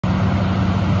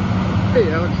Hey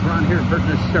Alex, Ron here at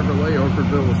Burtness Chevrolet,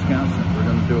 Orfordville, Wisconsin. We're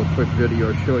going to do a quick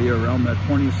video, show you around that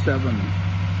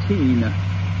 2017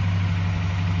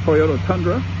 Toyota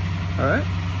Tundra. Alright.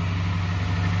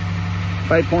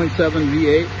 5.7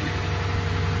 V8.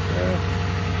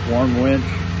 Warm winch.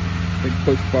 Big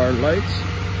push bar lights.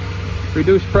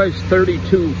 Reduced price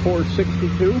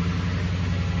 $32,462.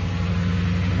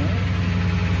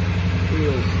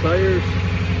 Wheels, tires.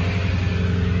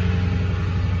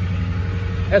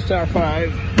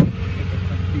 SR5,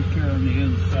 feature on the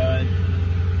inside,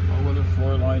 all weather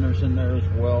floor liners in there as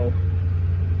well.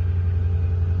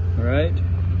 All right,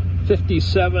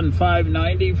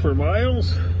 57,590 for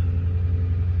miles.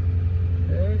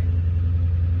 Okay,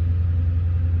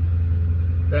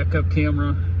 backup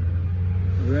camera.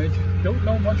 All right, don't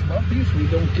know much about these. We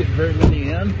don't get very many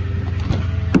in.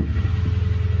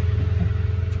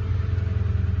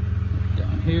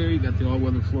 Down here, you got the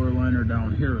all-weather floor liner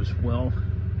down here as well.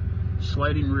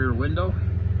 Sliding rear window.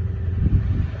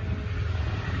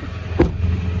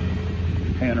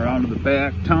 Pan around to the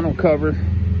back, tonneau cover,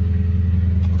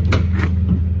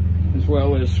 as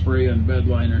well as spray and bed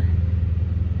liner.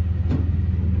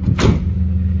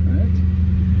 All right.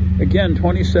 Again,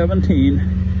 2017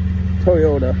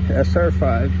 Toyota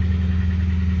SR5.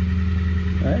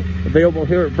 All right. Available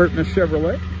here at Burtness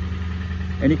Chevrolet.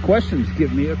 Any questions,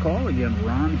 give me a call. Again,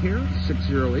 Ron here,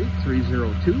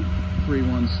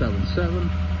 608-302-3177.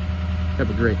 Have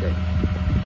a great day.